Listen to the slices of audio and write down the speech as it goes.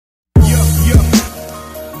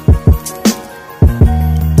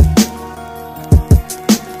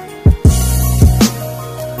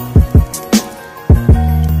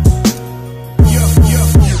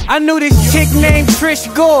I knew this chick named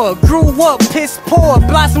Trish Gore. Grew up piss poor,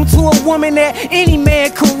 blossomed to a woman that any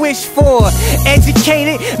man could wish for.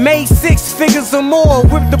 Educated, made 6 figures or more.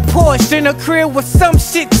 Whipped the Porsche in her crib with some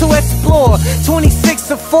shit to explore.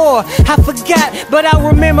 26 or 4, I forgot, but I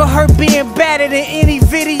remember her being badder than any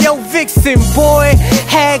video vixen. Boy,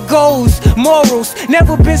 had goals, morals,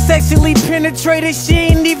 never been sexually penetrated. She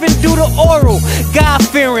ain't even do the oral.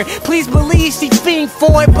 God-fearing, please believe she fiend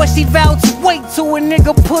for it, but she vowed to wait till a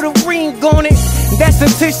nigga put a ring on it. That's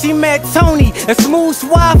until she met Tony, a smooth,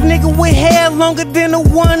 suave nigga with hair longer than the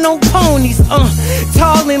one on ponies.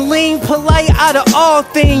 Tall and lean, polite out of all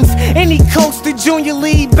things, and he coached the junior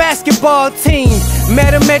league basketball team.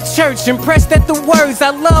 Met him at church, impressed at the words. I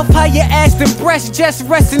love how your ass and breast just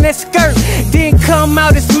rest in that skirt. Didn't come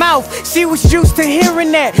out his mouth, she was used to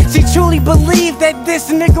hearing that. She truly believed that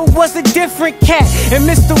this nigga was a different cat, and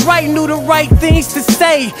Mr. Right knew the right things to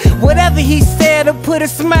say. Whatever he said to put a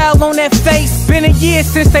smile on that face. Been a year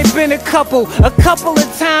since they been a couple. A couple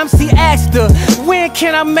of times he asked her, when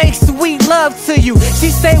can I make sweet love to you? She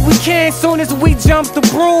said we can soon as we jump the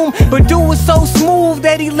broom, but do it so smooth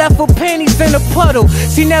that he left her panties in a puddle.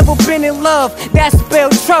 She never been in love, that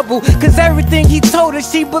spelled trouble, cause everything he told her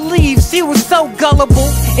she believed. She was so gullible,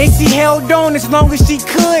 and she held on as long as she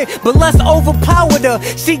could, but lust overpowered her.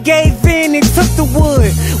 She gave in and took the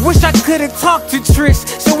wood. Wish I could've talked to Trish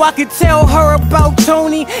so I could tell her about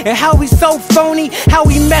Tony and how he's so phony. How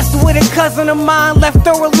he messed with a cousin of mine, left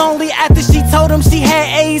her lonely after she told him she had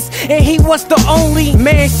AIDS and he was the only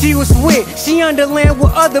man she was with. She underland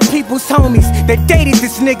with other people's homies that dated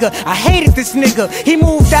this nigga. I hated this nigga. He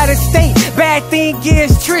moved out of state. Bad thing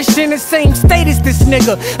is Trish in the same state as this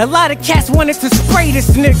nigga. A lot of cats wanted to spray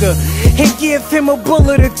this nigga and give him a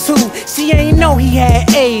bullet or 2. She ain't know he had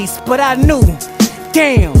AIDS, but I knew.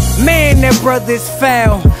 Damn, man, that brother's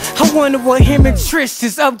foul. I wonder what him and Trish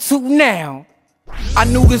is up to now. I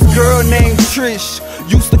knew this girl named Trish,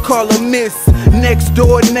 used to call her Miss. Next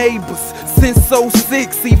door neighbors since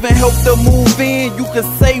 '06, even helped her move in. You could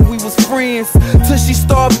say we was friends till she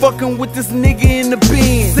started fucking with this nigga in the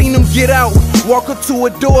bin. Seen him get out, walk her to a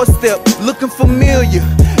doorstep, looking familiar.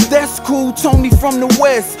 That's cool, Tony from the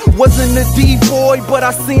West. Wasn't a D-boy, but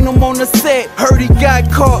I seen him on the set. Heard he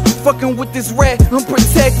got caught fucking with this rat,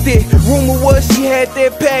 unprotected. Rumor was she had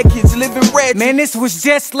that package, living ratchet. Man, this was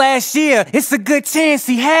just last year. It's a good chance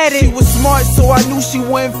he had it. She was smart, so I knew she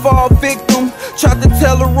wouldn't fall victim. Tried to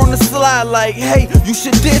tell her on the slide like, hey, you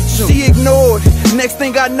should ditch him. She ignored. Next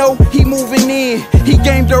thing I know, he moving in. He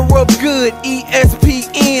gamed her up good,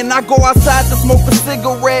 ESPN. I go outside to smoke a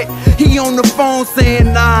cigarette. He on the phone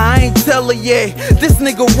saying, nah, I ain't tell her yet. This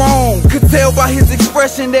nigga wrong. Could tell by his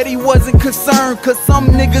expression that he wasn't concerned, cause some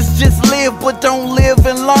niggas just live but don't live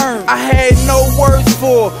and learn. I had no words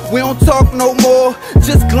for her. We don't talk no more.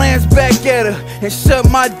 Just glanced back at her and shut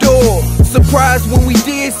my door. Surprised when we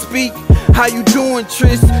did speak. How you doing,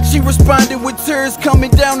 Trish? She responded with tears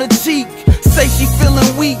coming down her cheek. Say she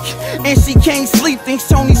feeling weak and she can't sleep. Thinks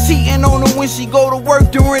Tony cheating on her when she go to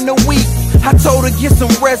work during the week. I told her get some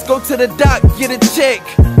rest, go to the doc, get a check.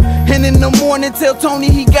 And in the morning tell Tony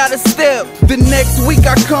he got a step. The next week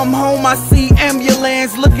I come home, I see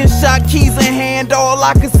ambulance, looking shot, keys in hand. All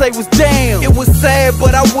I could say was damn. It was sad,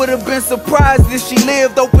 but I would have been surprised if she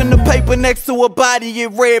lived. Open the paper next to her body,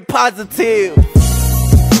 it read positive.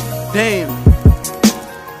 Damn.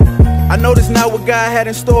 I know that's not what God had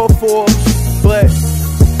in store for her, but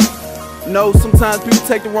no, sometimes people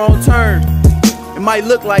take the wrong turn. It might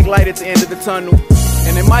look like light at the end of the tunnel,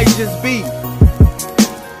 and it might just be.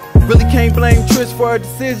 Really can't blame Trish for her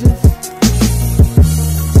decisions.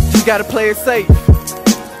 She gotta play it safe.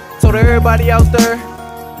 So to everybody out there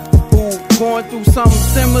who going through something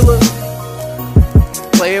similar,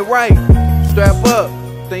 play it right, strap up,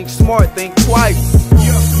 think smart, think twice.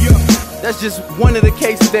 That's just one of the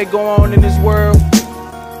cases that go on in this world,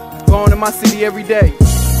 go on in my city every day.